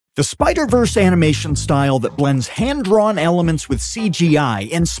The spiderverse animation style that blends hand-drawn elements with CGI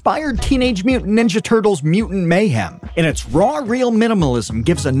inspired Teenage Mutant Ninja Turtles' Mutant Mayhem, and its raw, real minimalism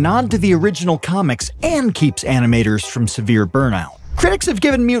gives a nod to the original comics and keeps animators from severe burnout. Critics have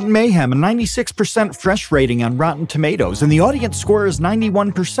given Mutant Mayhem a 96% fresh rating on Rotten Tomatoes, and the audience score is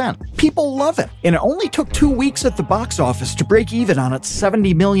 91%. People love it, and it only took 2 weeks at the box office to break even on its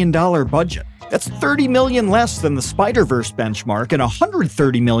 $70 million budget. That's $30 million less than the Spider-Verse benchmark and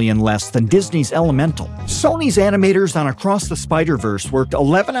 $130 million less than Disney's Elemental. Sony's animators on Across the Spider-Verse worked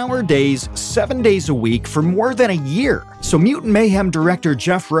 11-hour days, 7 days a week for more than a year. So Mutant Mayhem director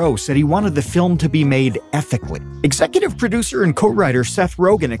Jeff Rowe said he wanted the film to be made ethically. Executive producer and co-writer Seth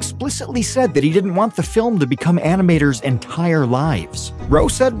Rogen explicitly said that he didn't want the film to become animators' entire lives. Rowe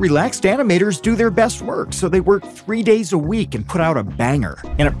said relaxed animators do their best work, so they work 3 days a week and put out a banger.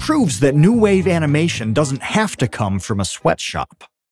 And it proves that new wave animation doesn't have to come from a sweatshop.